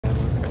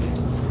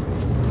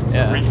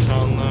Yeah.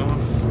 Recon though.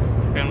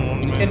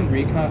 He can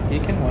recon. He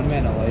can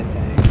one-man a light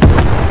tank. Shit,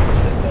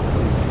 that's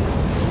what he's saying.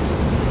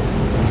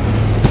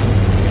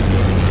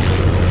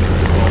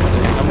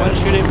 Someone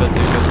shooting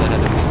bazookas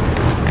ahead of me.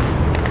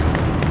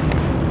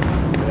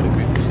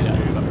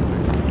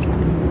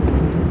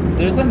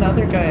 There's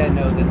another guy I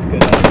know that's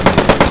good at it.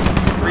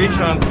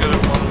 Recon's good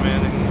at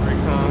one-manning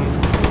recon.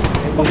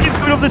 Oh, get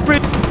food off this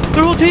bridge!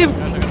 The whole team!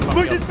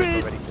 Move this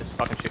bridge! There's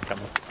fucking shit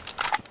coming.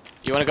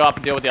 You wanna go up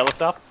and deal with the other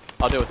stuff?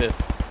 I'll deal with this.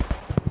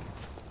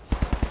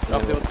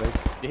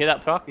 You hear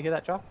that truck? You hear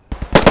that truck?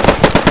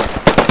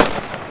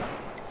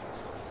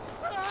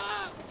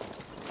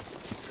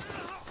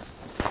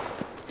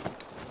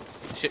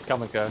 Shit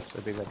coming, go.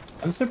 So be ready.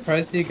 I'm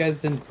surprised you guys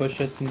didn't push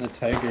us in the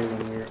Tiger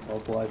when we were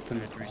mobilized in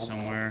the Factory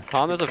somewhere.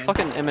 Tom, there's a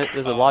fucking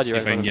there's a lodge right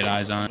If I can there. get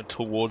eyes on it.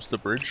 Towards the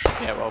bridge.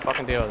 Yeah, well,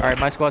 fucking deal with it. Alright,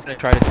 my squad's gonna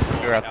try to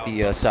clear out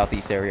the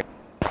southeast area.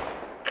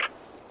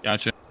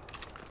 Gotcha.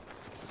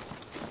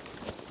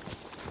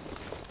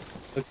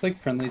 Looks like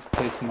friendly's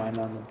placed mine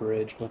on the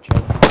bridge. Watch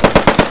out.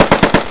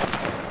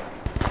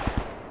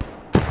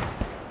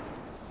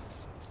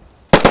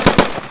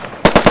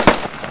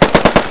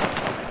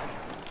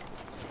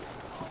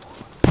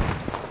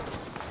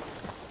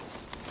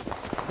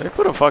 They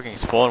put a fucking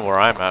spawn where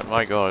I'm at,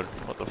 my god.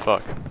 What the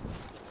fuck?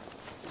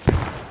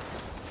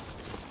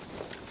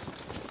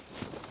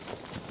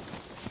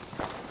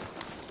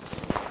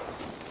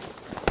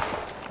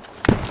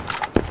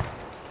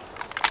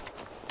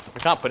 We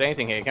can't put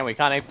anything here, can we?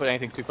 Can't put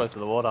anything too close to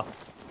the water.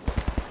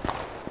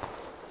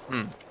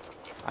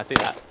 I see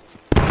that.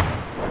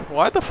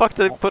 Why the fuck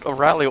did they put a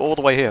rally all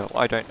the way here?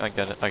 I get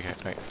it.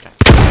 Okay.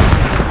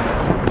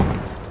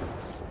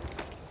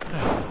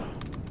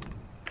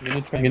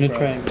 I'm gonna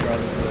try and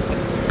cross.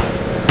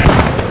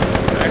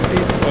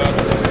 Actually,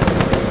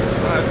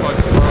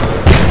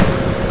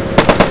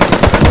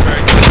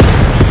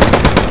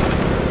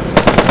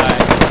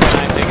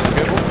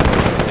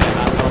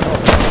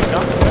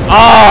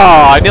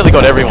 Ah! I nearly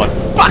got everyone.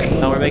 Fuck!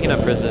 No, we're making a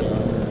prison.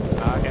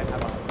 Okay,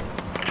 have on.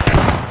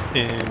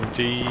 In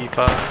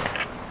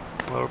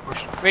D5. Lower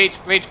push.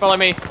 Reach, follow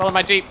me. Follow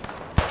my jeep.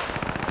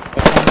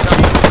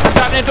 I'm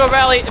driving into a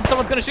rally and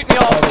someone's gonna shoot me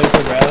off. Oh, there's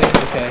a rally?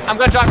 Okay. I'm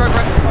gonna drive over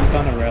it. One's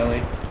on a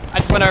rally. I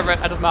just went over it.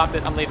 I just marked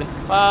it. I'm leaving.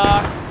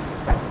 Fuck.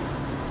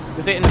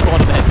 Is it in the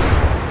corner there?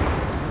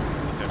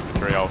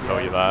 3, I'll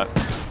tell you that.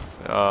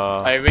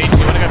 Hey, Reach,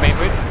 you wanna go main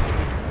bridge?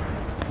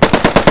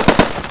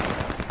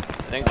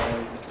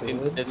 I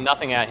think there's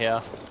nothing out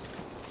here.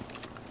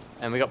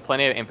 And we got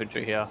plenty of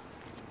infantry here.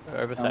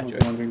 We're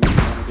oversaturated.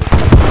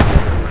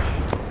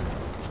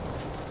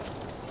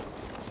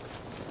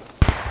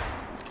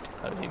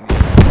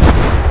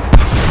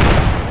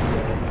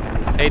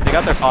 Hey, they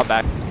got their far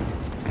back.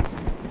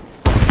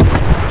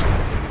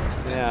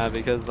 Yeah,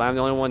 because I'm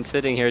the only one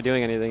sitting here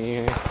doing anything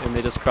here, and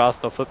they just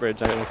crossed the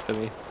footbridge right next to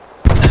me.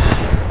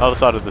 Other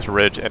side of this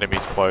ridge,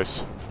 enemies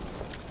close.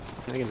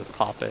 I can just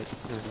pop it.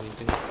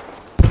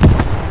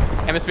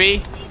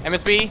 MSB!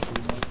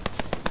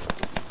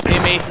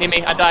 Near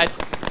me, I died.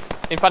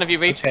 In front of you,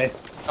 Reach. Okay.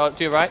 Oh,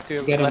 to your right, to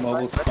your We got a left, mobile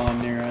right.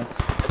 spawn near us.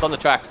 It's on the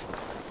tracks.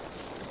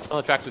 It's on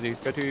the tracks with you.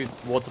 Go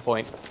towards the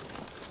point.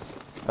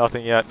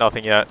 Nothing yet.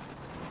 You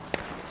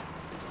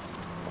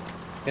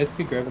guys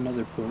could grab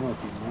another Puma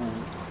if you want.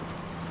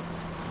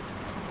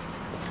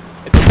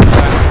 It's on the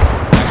tracks.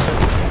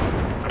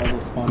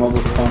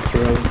 Mobile spawn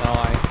road.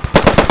 Nice.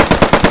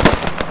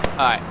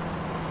 Alright.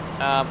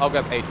 I'll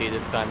grab AT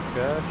this time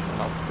first,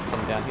 and I'll put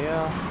some down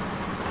here.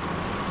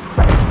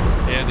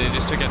 Yeah, they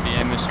just took out the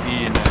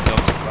MSP and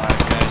Delta 5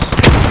 guys.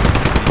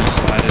 They just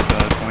slided the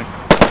point.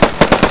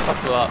 Fuck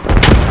you up. I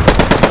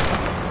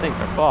think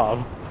they're Bob.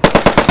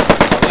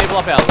 I'll label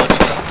up our living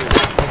stuff too.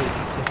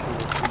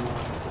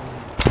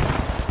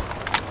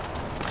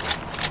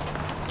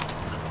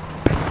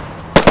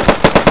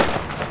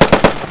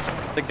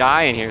 The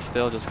guy in here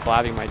still just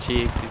clapping my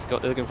cheeks. He's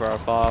looking for our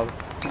fob.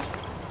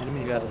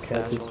 Enemy got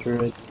got a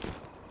destroyed.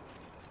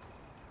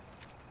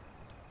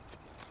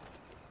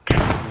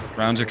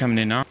 Rounds are coming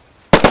in now.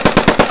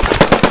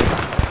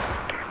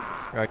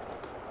 Right.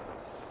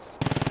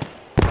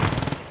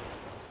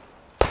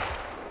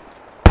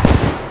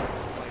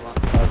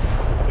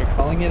 They're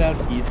calling it out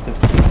east of.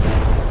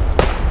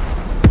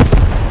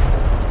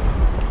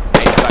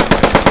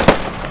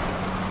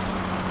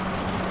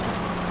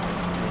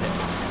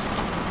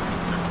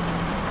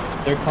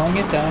 They're calling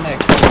it down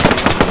at.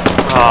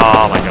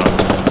 Oh my god.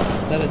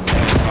 Is that a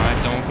tank?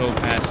 Don't go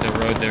past the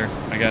road there.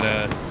 I got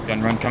a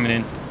gun run coming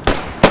in.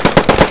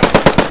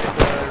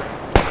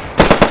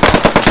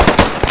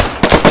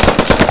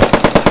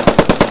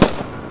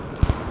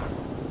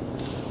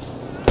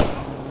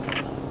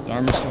 The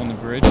armor's still on the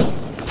bridge. As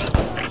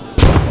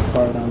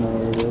far as I don't know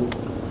where it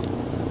is.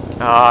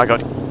 Ah,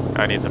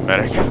 I need some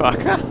medic. Fuck.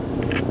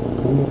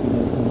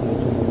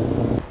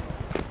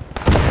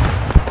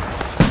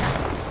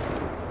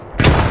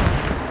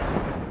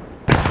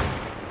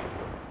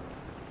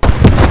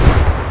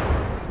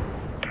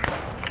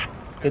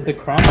 Did the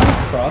Chrono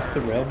cross the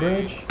rail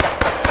bridge?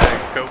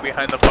 go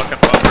behind the fucking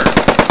bumper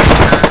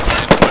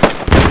and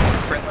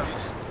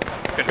friendlies.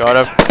 Got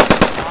him.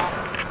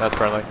 That's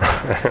friendly.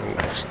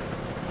 Nice.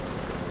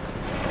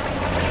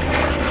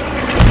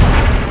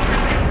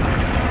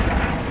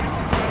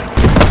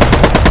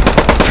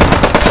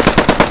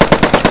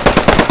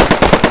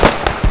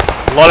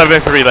 A lot of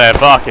infantry there,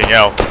 fucking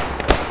hell.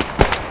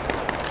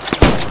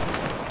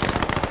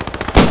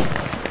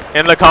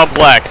 In the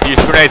complex, use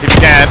grenades if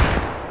you can.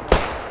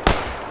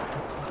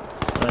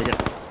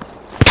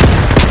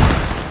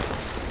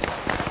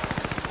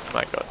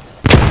 My god.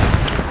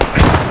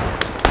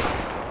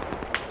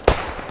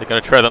 They're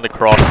gonna tread on the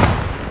cross.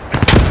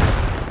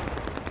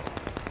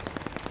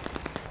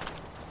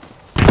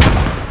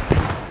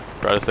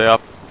 Try to stay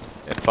up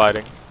and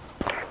fighting.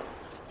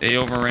 They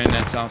overran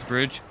that south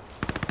bridge.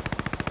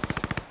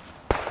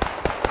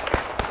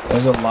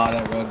 There's a lot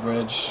at Road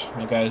Bridge,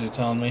 you guys are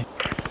telling me.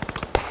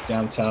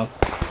 Down south.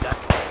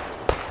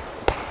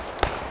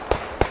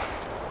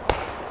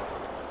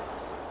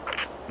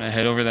 I'm gonna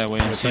head over that way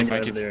and see if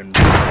I can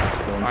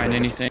find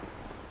anything.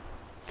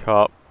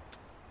 Cop.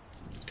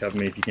 Cover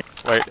me if you can.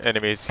 Wait,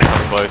 enemies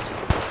coming close.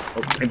 Oh,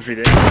 infantry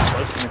there.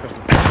 Close, coming across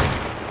the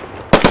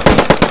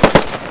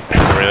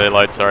Really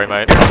light, sorry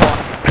mate.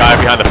 Guy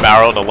behind the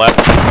barrel on the left.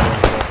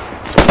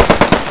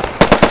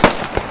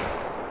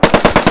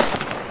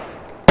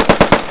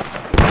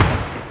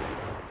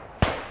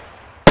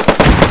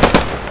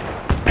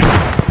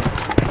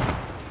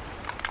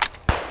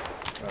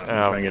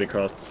 try and get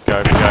across.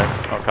 Go,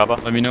 I'll cover.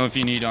 Let me know if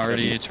you need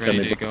already, it's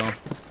ready to go.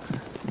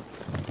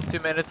 2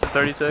 minutes and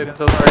 30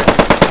 seconds on the right.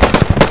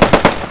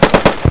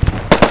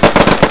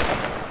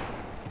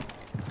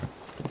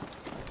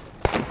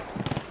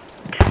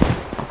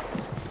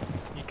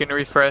 You can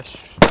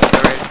refresh.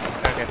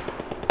 Okay.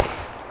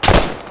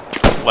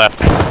 Left.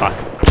 Fuck.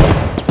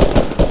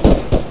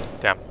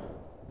 Damn.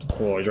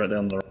 Oh, he's right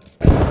down the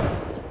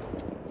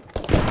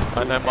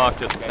And then mark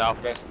just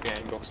south. Best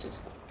gang boxes.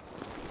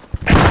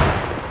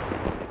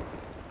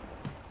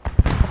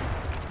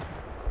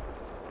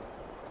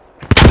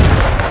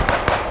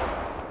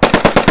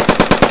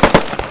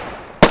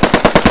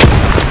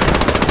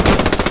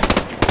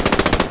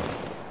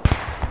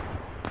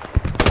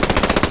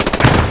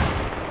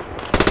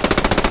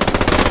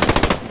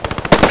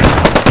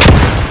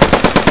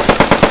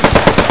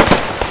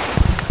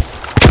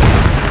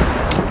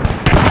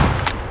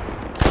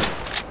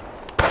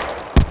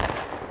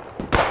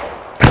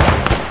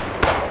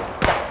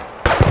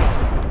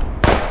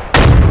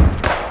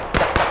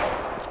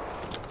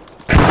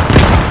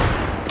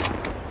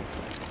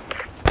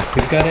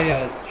 We've got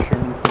a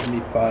Sherman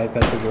 75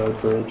 at the road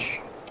bridge.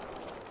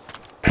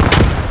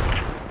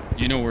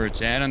 You know where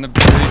it's at on the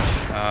bridge?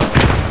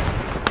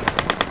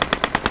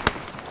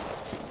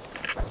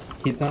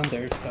 He's on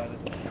their side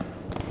of the...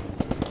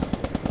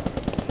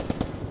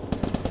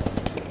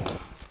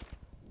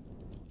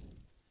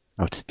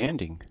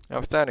 Outstanding.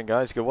 Outstanding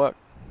guys, good work.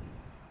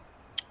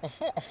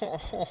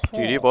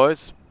 GG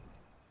boys.